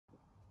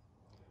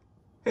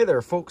Hey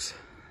there folks,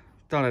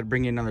 thought I'd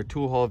bring you another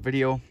tool haul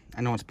video. I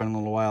know it's been a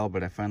little while,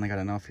 but I finally got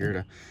enough here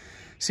to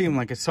seem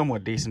like a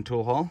somewhat decent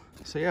tool haul.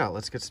 So yeah,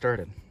 let's get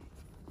started.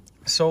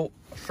 So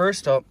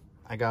first up,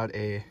 I got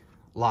a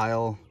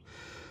Lyle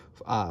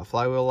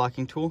flywheel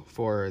locking tool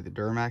for the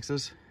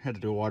Duramaxes. Had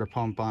to do a water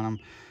pump on them,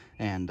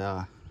 and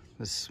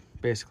this is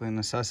basically a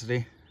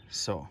necessity.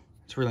 So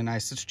it's really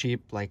nice. It's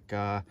cheap. Like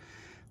I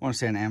want to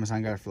say on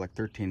Amazon, got it for like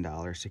 $13.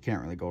 So you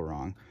can't really go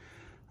wrong.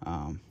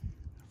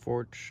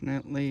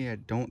 Fortunately, I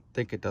don't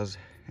think it does.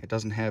 It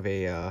doesn't have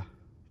a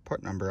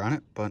part number on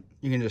it, but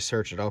you can just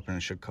search it up and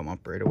it should come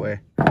up right away.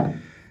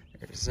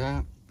 There's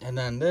that. And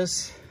then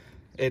this,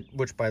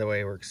 which by the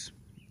way works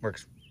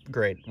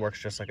great.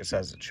 Works just like it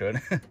says it should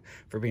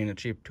for being a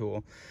cheap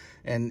tool.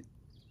 And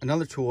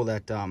another tool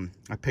that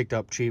I picked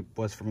up cheap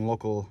was from a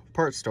local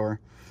parts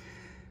store.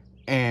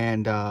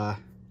 And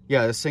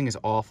yeah, this thing is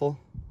awful.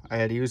 I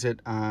had to use it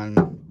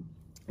on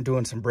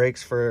doing some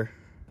brakes for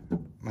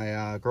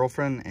my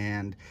girlfriend,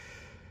 and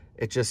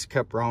it just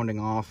kept rounding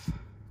off.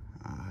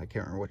 I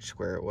can't remember which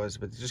square it was,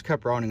 but it just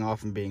kept rounding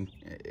off and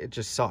it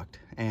just sucked.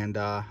 And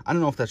I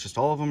don't know if that's just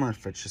all of them or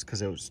if it's just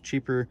because it was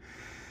cheaper,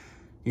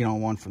 you know,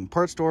 one from the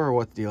parts store, or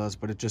what the deal is,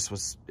 but it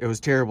was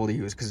terrible to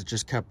use because it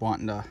just kept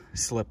wanting to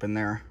slip in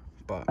there.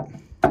 But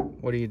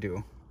what do you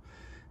do?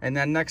 And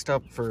then next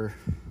up, for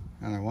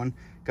another one,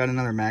 got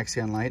another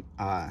Maxion light.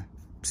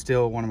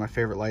 Still one of my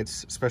favorite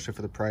lights, especially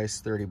for the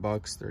price, 30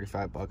 bucks,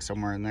 35 bucks,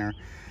 somewhere in there.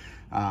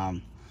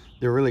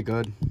 They're really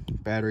good.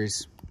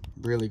 Batteries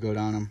really good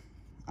on them.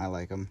 I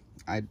like them.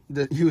 I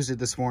used it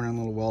this morning on a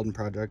little welding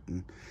project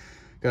and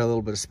got a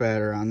little bit of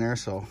spatter on there,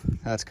 so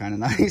that's kind of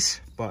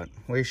nice, but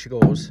away she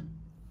goes.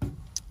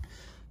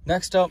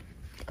 Next up,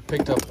 I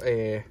picked up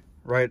a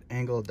right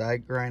angle die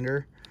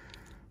grinder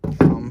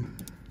from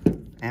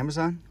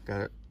Amazon.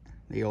 Got it,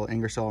 the old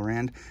Ingersoll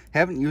Rand.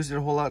 Haven't used it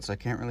a whole lot, so I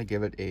can't really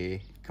give it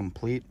a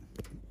complete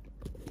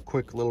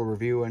quick little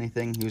review or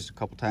anything. Used it a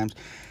couple times.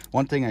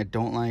 One thing I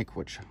don't like,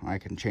 which I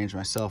can change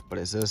myself, but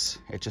is this.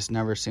 It just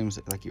never seems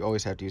like you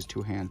always have to use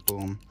two hands.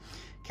 Boom.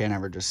 Can't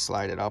ever just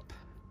slide it up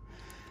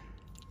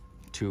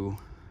to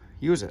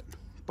use it.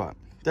 But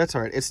that's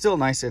all right. It's still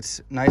nice.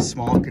 It's nice,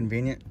 small,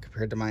 convenient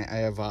compared to I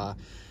have, I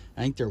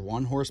think they're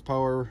 1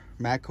 horsepower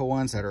Matco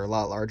ones that are a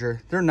lot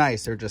larger. They're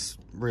nice. They're just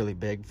really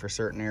big for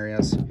certain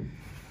areas.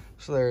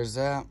 So there's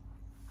that.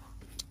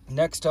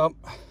 Next up,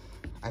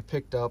 I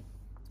picked up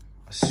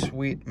a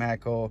sweet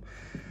Matco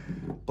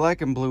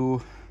black and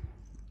blue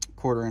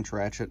 1/4-inch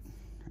ratchet.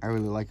 I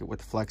really like it with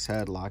the flex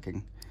head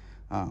locking.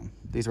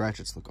 These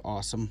ratchets look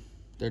awesome.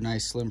 They're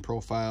nice, slim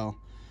profile,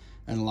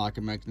 and the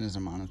locking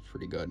mechanism on it's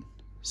pretty good.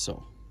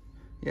 So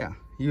yeah,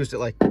 used it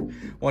like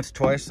once or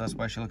twice. That's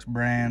why she looks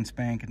brand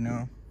spanking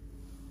new.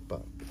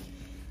 But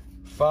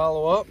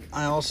follow up,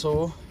 I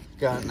also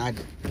got, and I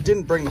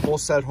didn't bring the whole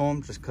set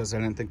home just because I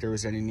didn't think there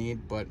was any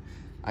need, but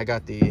I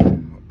got the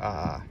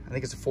I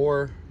think it's a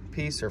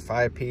 4-piece or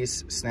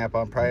 5-piece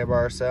snap-on pry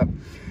bar set.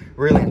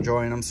 Really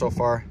enjoying them so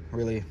far.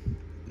 Really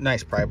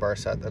nice pry bar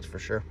set, that's for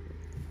sure.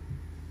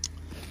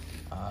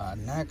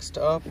 Next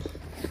up,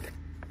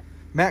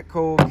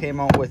 Matco came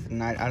out with,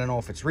 and I don't know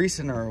if it's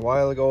recent or a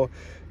while ago,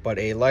 but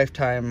a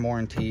lifetime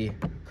warranty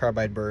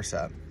carbide burr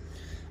set.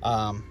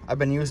 I've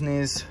been using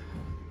these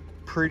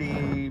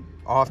pretty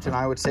often,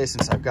 I would say,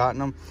 since I've gotten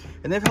them,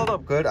 and they've held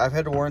up good. I've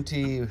had a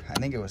warranty, I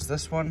think it was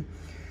this one,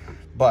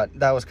 but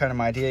that was kind of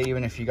my idea.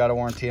 Even if you got to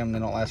warranty them, they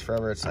don't last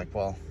forever. It's like,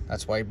 well,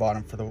 that's why you bought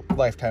them, for the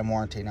lifetime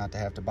warranty, not to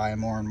have to buy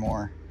more and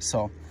more.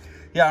 So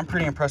yeah, I'm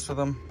pretty impressed with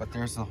them. But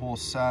there's the whole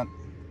set,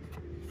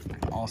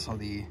 also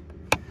the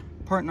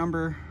part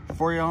number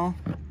for y'all.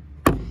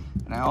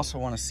 And I also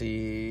want to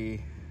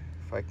see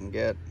if I can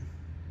get,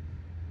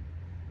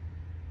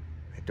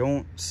 I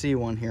don't see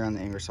one here on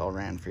the Ingersoll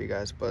Rand for you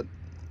guys, but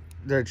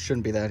there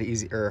shouldn't be that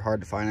easy or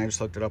hard to find. I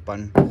just looked it up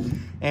on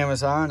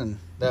Amazon, and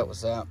that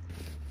was that.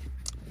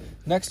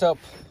 Next up,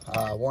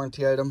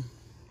 warranty item.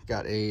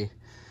 Got a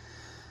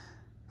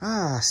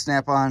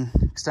snap-on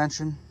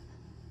extension,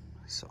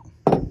 so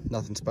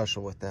nothing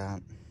special with that.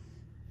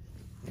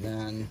 And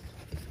then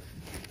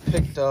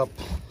picked up,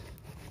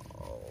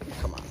 oh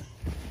come on,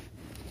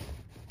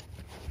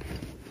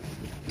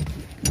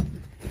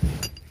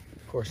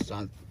 of course it's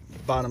on the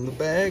bottom of the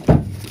bag,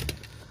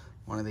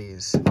 one of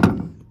these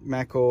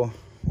Matco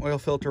oil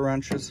filter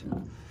wrenches.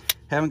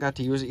 Haven't got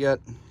to use it yet.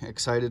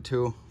 Excited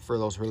to, for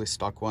those really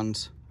stuck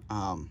ones.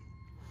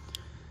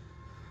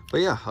 But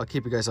yeah, I'll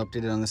keep you guys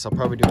updated on this. I'll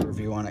probably do a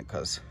review on it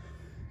because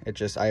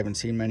I haven't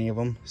seen many of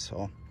them.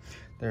 So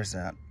there's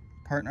that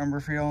part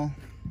number for y'all.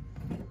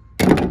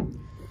 And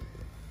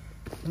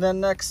then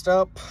next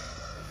up,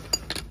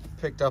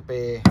 picked up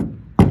a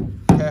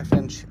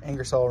 1/2-inch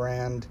Ingersoll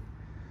Rand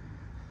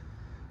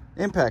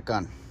impact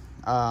gun.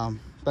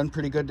 Been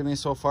pretty good to me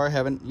so far.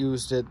 Haven't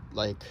used it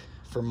like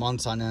for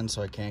months on end,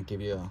 so I can't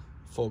give you a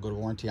full good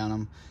warranty on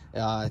them.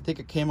 I think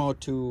it came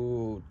out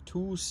to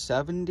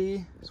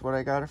 $270 is what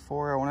I got it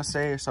for, I want to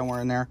say,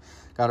 somewhere in there.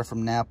 Got it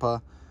from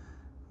Napa.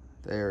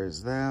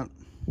 There's that.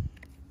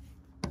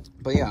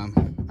 But yeah,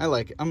 I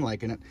like it. I'm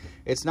liking it.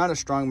 It's not as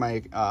strong.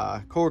 My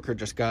coworker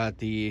just got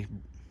the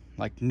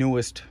like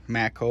newest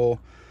Matco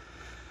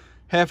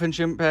 1/2 inch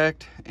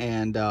impact,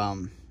 and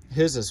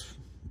his is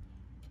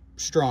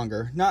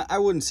stronger. Not, I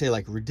wouldn't say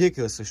like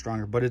ridiculously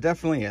stronger, but it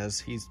definitely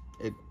is.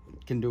 It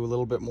can do a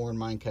little bit more than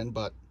mine can,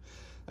 but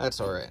that's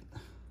all right.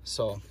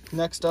 So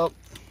next up,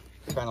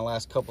 kind of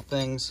last couple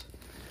things.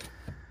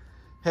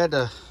 Had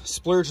to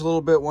splurge a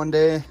little bit one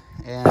day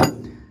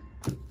and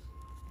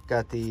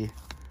got the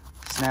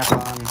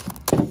snap-on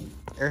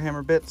air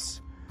hammer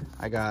bits.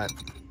 I got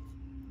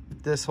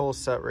this whole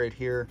set right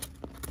here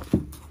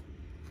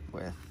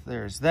with,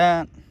 there's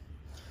that,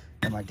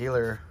 and my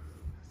dealer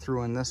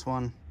threw in this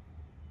one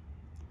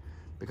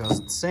because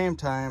at the same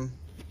time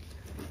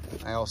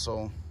I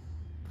also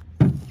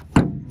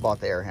bought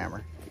the air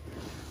hammer,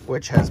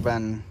 which has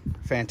been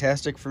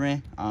fantastic for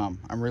me. I'm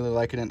really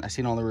liking it. I've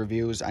seen all the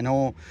reviews. I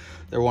know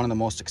they're one of the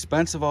most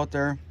expensive out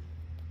there,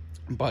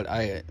 but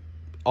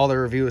all the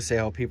reviews say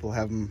how people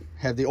have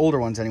the older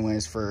ones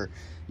anyways for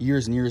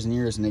years and years and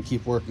years, and they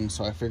keep working.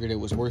 So I figured it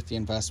was worth the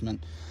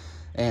investment,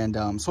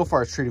 and so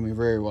far it's treating me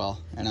very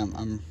well, and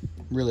I'm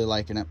really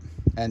liking it.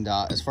 And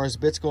as far as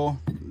bits go,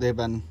 they've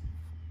been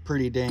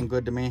pretty dang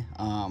good to me.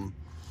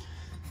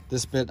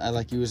 This bit I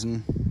like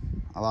using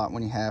a lot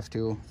when you have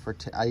to.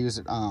 I use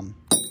it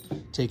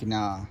taking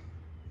the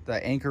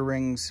anchor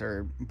rings,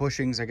 or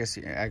bushings I guess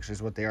actually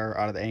is what they are,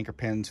 out of the anchor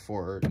pins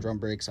for drum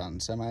brakes on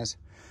semis.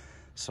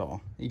 So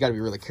you got to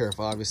be really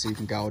careful. Obviously you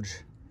can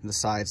gouge the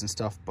sides and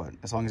stuff, but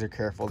as long as you're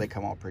careful, they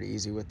come out pretty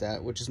easy with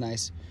that, which is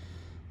nice.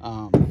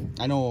 I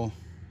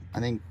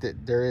think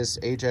that there is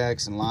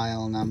Ajax and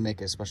Lyle, and I'm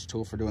making a special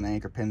tool for doing the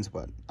anchor pins,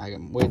 but I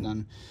am waiting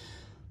on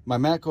my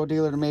Matco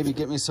dealer to maybe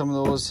get me some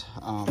of those.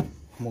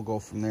 We'll go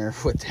from there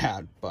with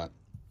that. But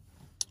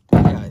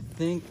yeah, I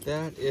think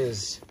that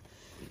is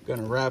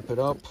gonna wrap it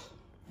up.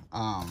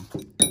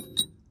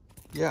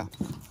 Yeah,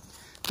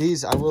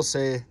 these, I will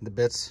say, the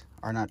bits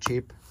are not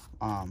cheap,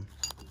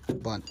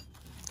 but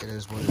it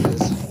is what it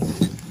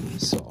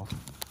is. So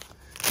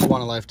you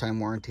want a lifetime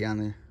warranty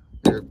on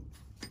your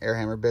air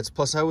hammer bits.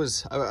 Plus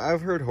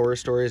I've heard horror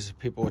stories of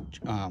people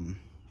with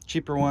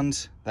cheaper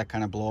ones that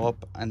kind of blow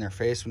up in their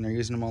face when they're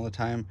using them all the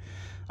time.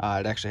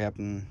 It actually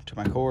happened to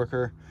my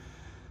coworker,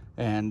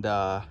 and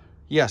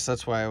yes,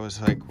 that's why I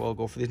was like, well,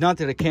 go for these. Not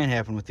that it can't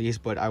happen with these,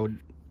 but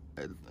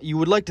you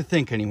would like to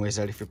think anyways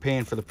that if you're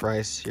paying for the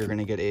price, you're going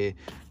to get a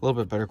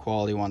little bit better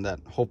quality one that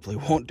hopefully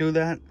won't do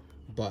that.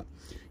 But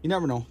you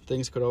never know,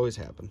 things could always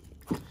happen.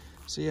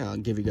 So yeah, I'll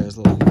give you guys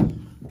a little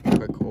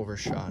quick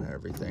overshot of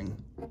everything.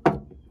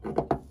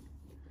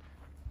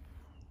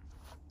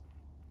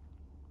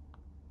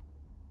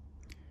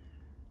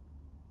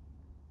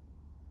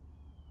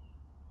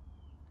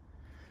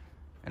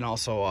 And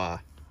also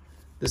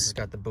this has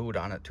got the boot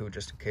on it too,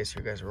 just in case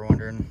you guys are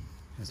wondering,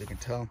 as you can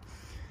tell.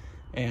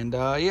 And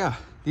yeah,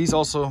 these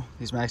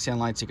Maxion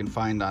lights you can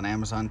find on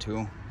Amazon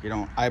too.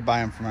 I buy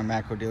them from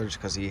my Matco dealer just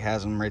because he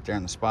has them right there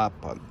on the spot,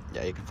 but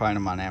yeah, you can find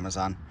them on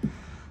Amazon.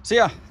 So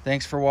yeah,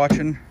 thanks for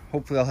watching.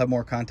 Hopefully I'll have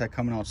more content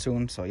coming out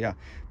soon. So yeah,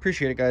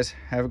 appreciate it guys.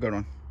 Have a good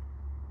one.